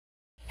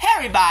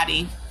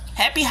everybody,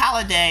 happy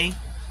holiday.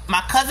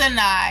 My cousin and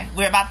I,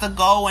 we're about to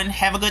go and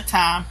have a good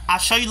time. I'll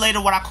show you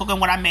later what I cook and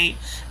what I made.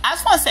 I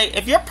just want to say,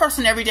 if you're a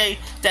person every day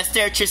that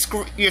stare at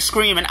your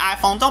screen and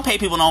iPhone, don't pay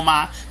people no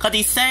mind. Because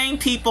these same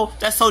people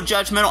that's so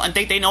judgmental and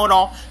think they know it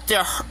all,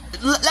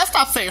 let's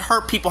stop saying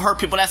hurt people,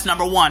 that's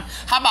number one.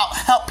 How about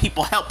help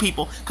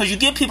people? Because you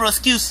give people an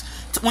excuse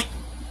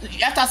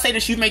after I say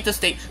this, you make this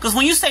statement. Because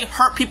when you say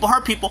hurt people,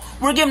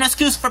 we're giving an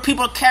excuse for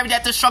people to carry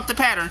that destructive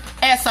pattern.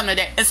 Add something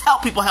to that. It's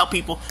help people.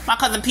 My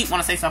cousin Pete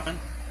want to say something.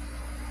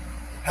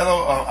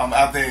 Hello, I'm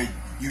out there,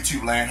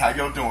 YouTube land. How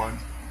y'all doing?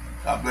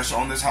 God bless you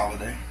on this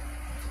holiday.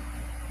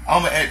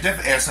 I'm going to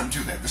definitely add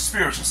something to that, the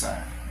spiritual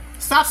side.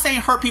 Stop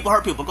saying hurt people.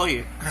 Go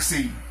ahead. Because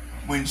see,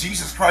 when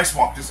Jesus Christ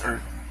walked this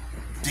earth,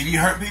 did he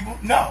hurt people?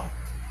 No.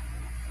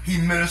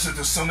 He ministered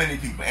to so many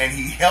people, and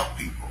he helped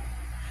people.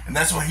 And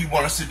that's what he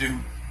wants us to do,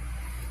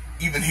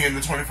 even here in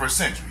the 21st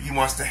century. He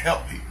wants to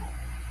help people,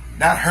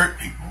 not hurt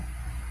people.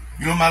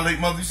 You know what my late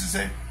mother used to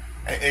say?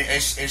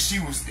 And she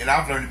was, and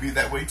I've learned to be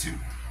that way too.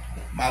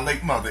 My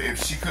late mother,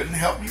 if she couldn't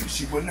help you,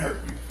 she wouldn't hurt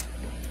you.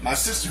 My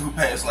sister who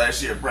passed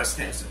last year of breast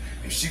cancer,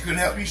 if she couldn't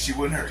help you, she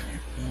wouldn't hurt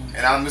you.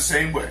 And I'm the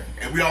same way.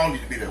 And we all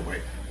need to be that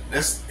way.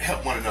 Let's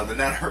help one another,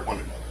 not hurt one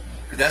another.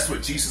 Because that's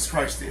what Jesus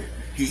Christ did.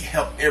 He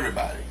helped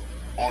everybody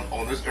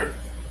on this earth.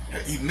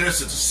 He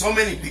ministered to so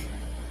many people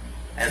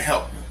and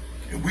helped them.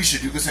 And we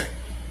should do the same.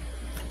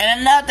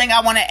 And another thing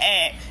I want to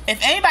add, if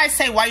anybody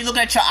say, why you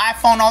looking at your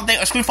iPhone all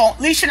day or screen phone,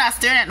 at least you're not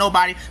staring at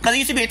nobody. Because it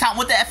used to be a time,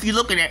 what the F you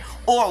looking at?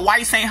 Or why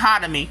you saying hi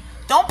to me?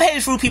 Don't pay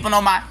these rude people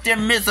no mind. They're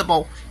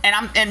miserable.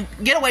 And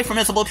get away from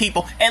miserable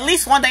people. At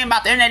least one thing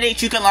about the internet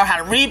age, you can learn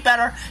how to read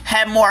better,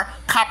 have more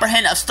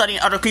comprehension of studying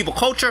other people's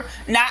culture.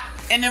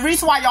 And the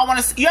reason why y'all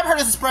want to, you ever heard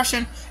this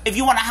expression, if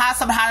you want to hide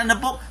something, hide in a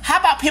book? How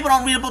about people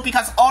don't read a book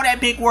because all that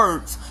big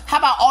words? How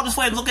about all this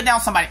way of looking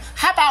down somebody?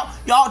 How about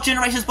y'all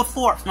generations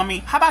before?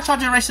 How about y'all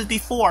generations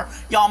before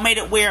y'all made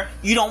it where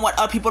you don't want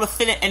other people to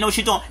fit in and know what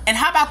you're doing? And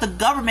how about the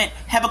government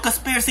have a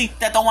conspiracy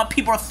that don't want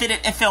people to fit in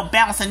and feel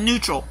balanced and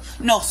neutral?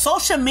 No,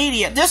 social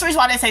media. This is the reason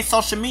why they say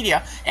social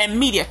media and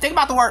media. Think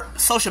about the word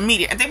social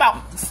media and think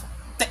about,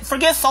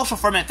 forget social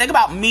for a minute. Think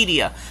about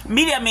media.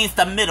 Media means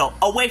the middle,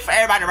 a way for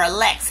everybody to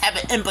relax, have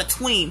it in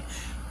between.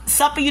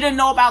 Something you didn't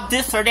know about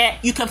this or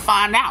that, you can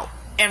find out.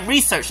 And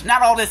research,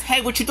 not all this,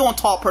 hey, what you doing,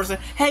 tall person?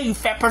 Hey, you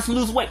fat person,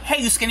 lose weight.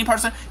 Hey, you skinny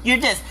person, you're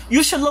this.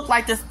 You should look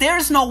like this. There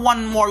is no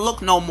one more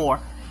look no more.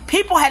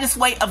 People had this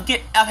way of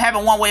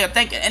having one way of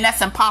thinking, and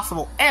that's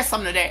impossible. Add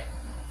something to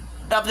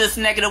that, of this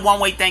negative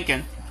one-way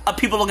thinking, of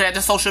people looking at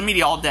the social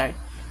media all day.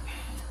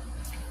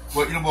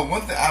 Well, but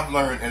one thing I've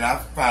learned, and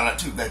I've found out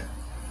too, that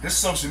this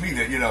social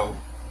media,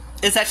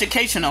 it's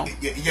educational.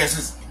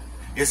 Yes,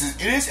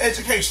 it is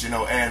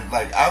educational, and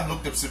like I've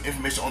looked up some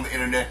information on the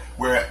internet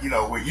where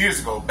where years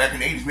ago, back in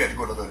the 80s, we had to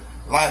go to the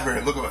library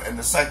and look up an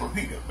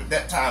encyclopedia. But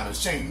that time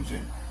has changed,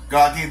 and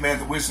God gave man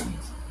the wisdom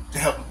to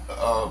help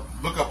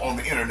look up on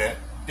the internet,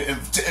 to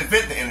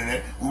invent the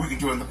internet, where we can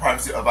do it in the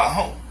privacy of our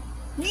home.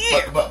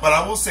 Yeah. But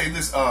I will say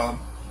this: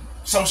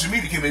 social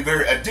media can be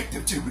very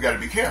addictive too. We got to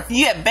be careful.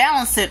 Yeah,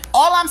 balance it.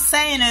 All I'm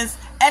saying is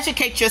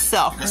educate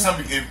yourself. Because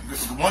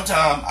one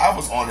time I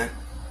was on it.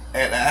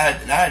 And I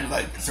had to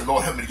like say,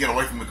 Lord, help me to get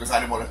away from it because I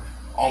didn't want to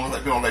almost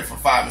like be on late for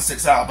 5 and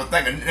 6 hours. But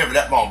thinking never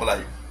that long, but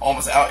like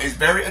almost an hour. It's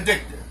very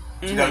addictive.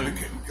 So you got to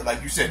be,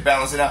 like you said,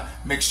 balance it out.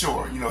 Make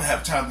sure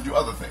have time to do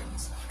other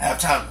things. Have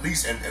time, at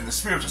least in the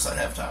spiritual side,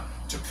 have time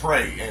to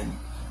pray and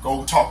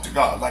go talk to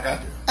God like I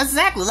do.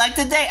 Exactly. Like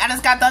today, I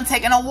just got done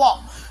taking a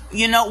walk.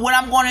 What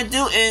I'm going to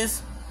do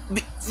is,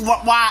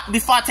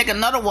 before I take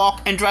another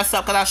walk and dress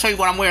up, because I'll show you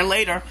what I'm wearing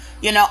later,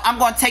 I'm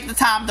going to take the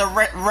time to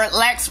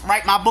relax,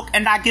 write my book,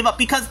 and not give up.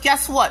 Because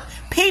guess what?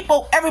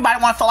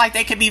 Everybody want to feel like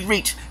they can be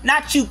reached.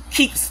 Not you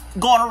keep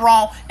going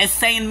wrong and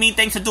saying mean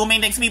things and doing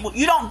mean things to people.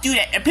 You don't do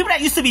that. And people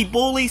that used to be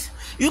bullies,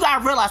 you got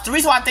to realize the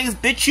reason why things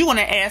bit you in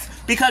the ass,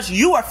 because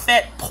you are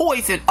fed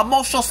poison,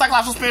 emotional,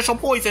 psychological, spiritual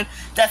poison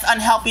that's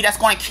unhealthy, that's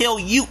going to kill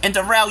you and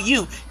derail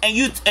you. And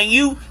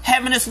you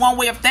having this one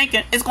way of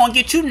thinking, it's going to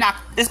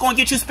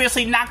get you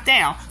spiritually knocked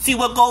down. See,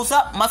 what goes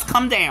up must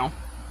come down.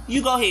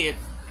 You go ahead.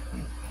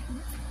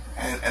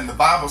 And the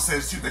Bible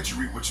says too that you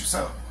reap what you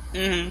sow.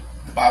 The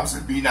Bible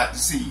says, "Be not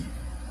deceived.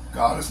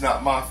 God is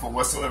not mocked, for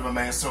whatsoever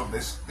man sow,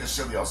 that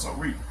shall he also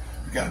reap."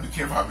 We got to be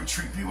careful how we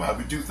treat people, how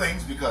we do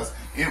things, because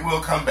it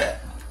will come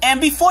back. And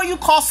before you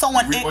call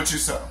someone reap what you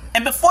sow.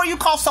 And before you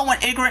call someone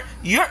ignorant,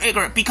 you're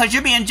ignorant because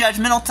you're being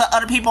judgmental to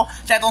other people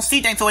that don't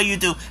see things the way you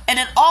do. And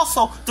then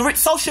also,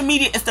 social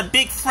media is the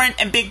big friend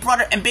and big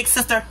brother and big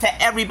sister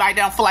to everybody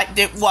that don't feel like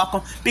they're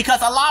welcome.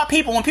 Because a lot of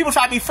people, when people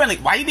try to be friendly,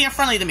 why are you being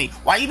friendly to me?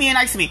 Why are you being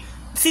nice to me?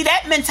 See,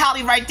 that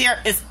mentality right there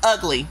is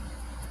ugly.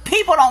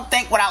 People don't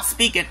think without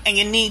speaking, and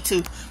you need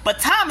to. But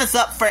time is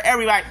up for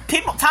everybody.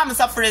 Time is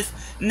up for this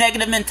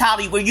negative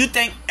mentality where you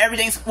think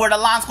where the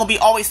line's going to be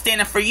always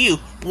standing for you.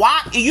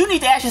 Why? You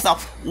need to ask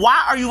yourself,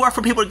 why are you working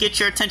for people to get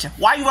your attention?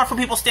 Why are you working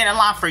for people to stand in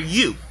line for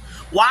you?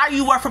 Why are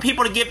you working for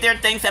people to give their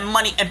things and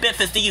money and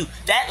benefits to you?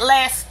 That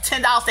last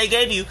 $10 they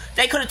gave you,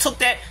 they could have took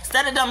that,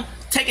 instead of them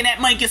taking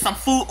that money to get some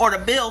food or the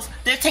bills.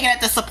 They're taking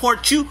that to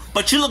support you,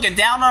 but you're looking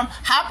down on them.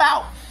 How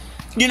about,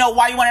 you know,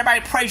 why you want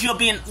everybody to praise you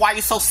being, why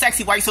you're so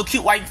sexy, why you're so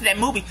cute, why you did that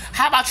movie?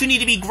 How about you need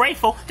to be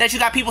grateful that you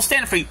got people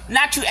standing for you,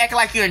 not you acting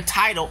like you're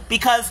entitled?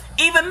 Because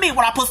even me,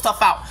 when I put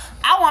stuff out,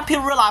 I want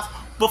people to realize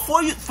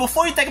before you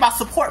think about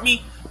support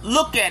me,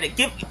 look at it.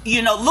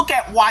 Look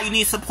at why you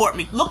need to support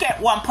me. Look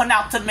at what I'm putting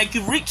out to make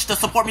you reach the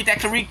support me that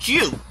can reach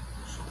you.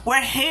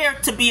 We're here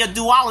to be a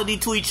duality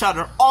to each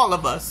other, all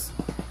of us.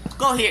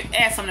 Go ahead,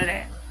 add something to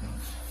that.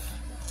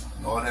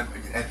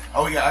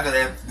 Oh yeah, I gotta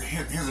add.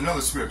 Here's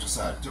another spiritual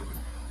side to it.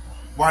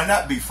 Why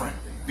not be friendly?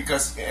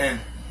 Because and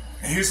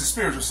here's the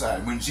spiritual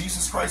side. When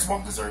Jesus Christ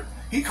walked this earth,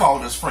 He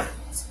called us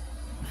friends.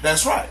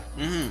 That's right.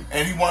 Mm-hmm.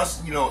 And He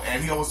wants,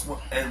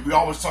 and we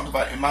always talk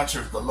about in my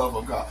church the love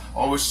of God.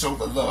 Always show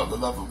the love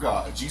of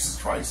God.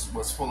 Jesus Christ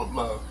was full of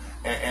love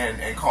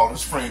and called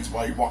us friends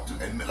while He walked,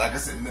 and like I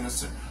said,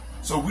 ministered.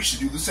 So we should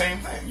do the same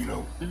thing.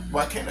 Mm-hmm.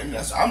 Why can't I?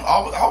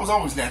 I was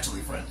always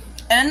naturally friendly.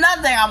 And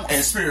another thing,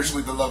 and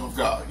spiritually the love of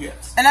God,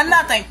 yes. And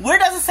another thing, where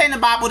does it say in the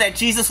Bible that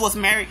Jesus was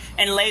married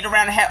and laid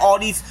around and had all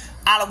these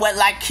out of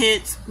wedlock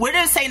kids? Where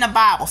does it say in the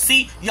Bible?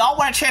 See, y'all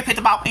want to cherry pick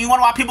the Bible, and you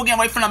wonder why people get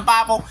away from the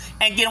Bible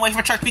and get away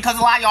from church? Because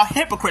a lot of y'all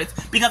hypocrites.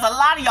 Because a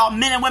lot of y'all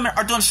men and women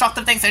are doing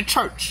destructive things in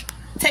church.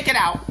 Take it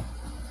out.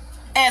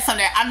 Add something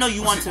there. I know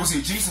you want to. Well,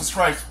 see, Jesus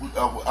Christ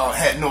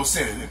had no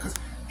sin in it because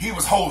He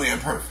was holy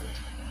and perfect.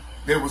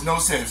 There was no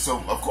sin.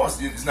 So, of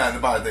course, it's not in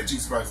the Bible that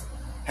Jesus Christ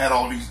had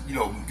all these,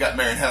 got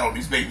married and had all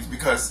these babies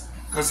because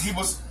he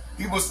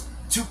was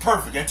too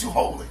perfect and too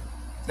holy.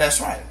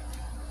 That's right.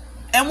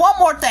 And one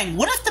more thing.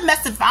 What if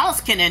domestic violence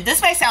can end? This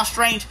may sound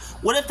strange.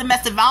 What if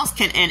domestic violence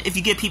can end if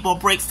you give people a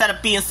break instead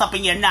of being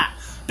something you're not?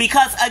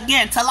 Because,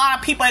 again, to a lot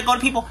of people that go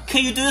to people,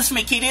 can you do this for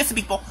me? Can you do this to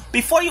people?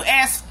 Before you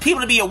ask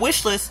people to be a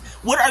wish list,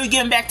 what are you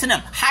giving back to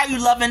them? How are you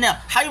loving them?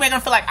 How are you making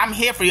them feel like, I'm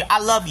here for you, I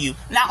love you?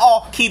 Not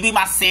all, can you be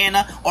my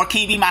Santa or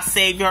can you be my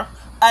savior?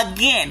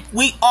 Again,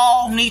 we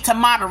all need to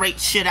moderate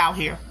shit out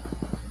here.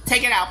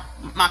 Take it out,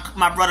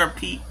 my brother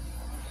Pete.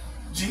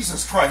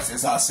 Jesus Christ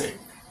is our Savior.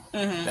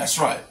 Mm-hmm. That's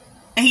right.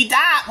 And He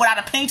died without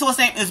a penny to His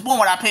name. He was born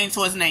without a penny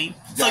to His name.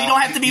 So you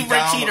don't have to be rich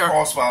either. He died on the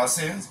cross for our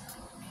sins.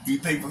 He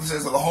paid for the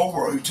sins of the whole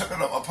world. He took it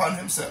upon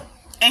Himself.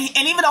 And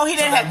even though He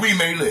didn't have, we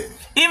may live.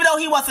 Even though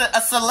He wasn't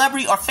a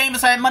celebrity or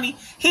famous or had money,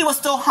 He was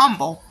still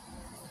humble.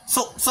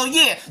 So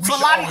yeah. We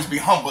should always be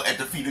humble at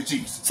the feet of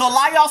Jesus. So a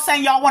lot of y'all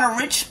saying y'all want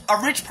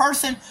a rich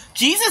person.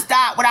 Jesus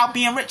died without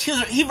being rich.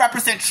 He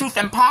represents truth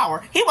and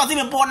power. He wasn't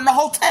even born in a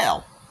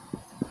hotel.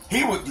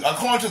 He was,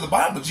 according to the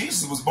Bible,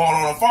 Jesus was born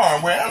on a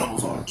farm where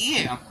animals are.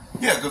 Yeah.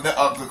 Yeah,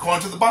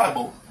 according to the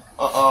Bible,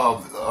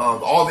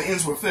 all the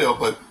inns were filled,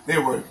 but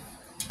there were,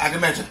 I can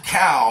imagine,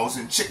 cows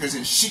and chickens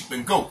and sheep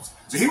and goats.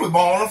 So He was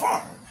born on a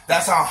farm.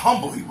 That's how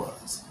humble He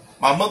was.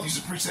 My mother used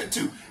to preach that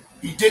too.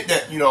 He did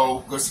that,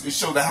 because it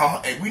showed that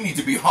how we need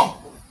to be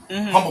humble.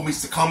 Mm-hmm. Humble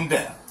means to come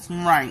down.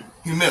 Right.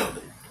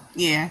 Humility.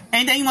 Yeah.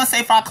 Anything you want to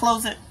say before I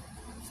close it?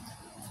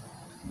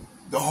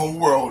 The whole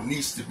world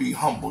needs to be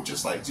humble,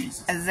 just like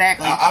Jesus.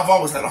 Exactly. I've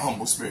always had a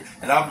humble spirit,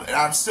 and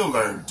I've still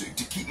learned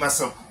to keep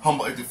myself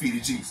humble at the feet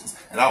of Jesus.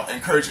 And I'll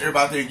encourage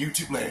everybody out there in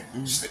YouTube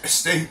land,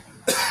 stay.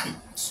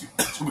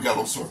 We got a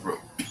little sore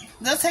throat.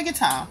 Let's take your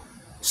time.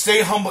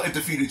 Stay humble at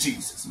the feet of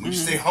Jesus. When you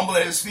stay humble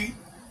at His feet,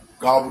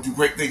 God will do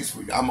great things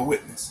for you. I'm a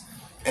witness.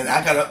 And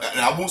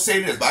I won't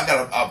say this, but I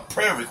got a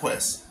prayer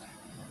request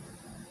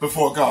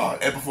before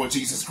God and before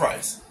Jesus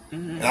Christ.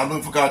 Mm-hmm. And I'm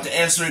looking for God to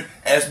answer it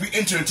as we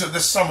enter into the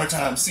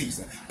summertime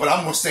season. But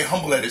I'm going to stay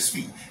humble at His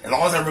feet. And as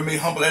long as I remain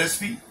humble at His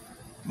feet,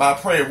 my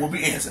prayer will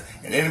be answered.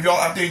 And any of y'all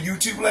out there in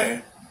YouTube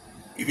land,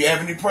 if you have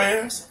any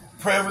prayer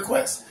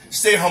requests,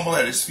 stay humble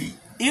at His feet.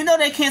 Even though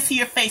they can't see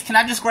your face, can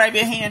I just grab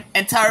your hand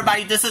and tell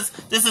everybody this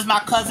is my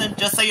cousin?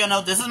 Just so you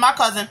know, this is my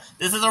cousin.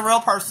 This is a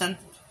real person.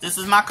 This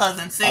is my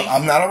cousin. See,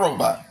 I'm not a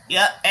robot.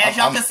 Yeah, as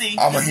y'all can see,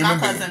 this is my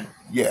cousin.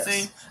 Yes.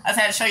 See, I just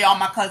had to show y'all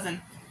my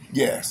cousin.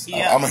 Yes.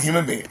 Yeah. I'm a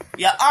human being.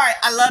 Yeah. All right.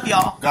 I love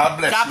y'all. God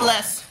bless. God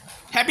bless.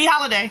 Happy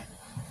holiday.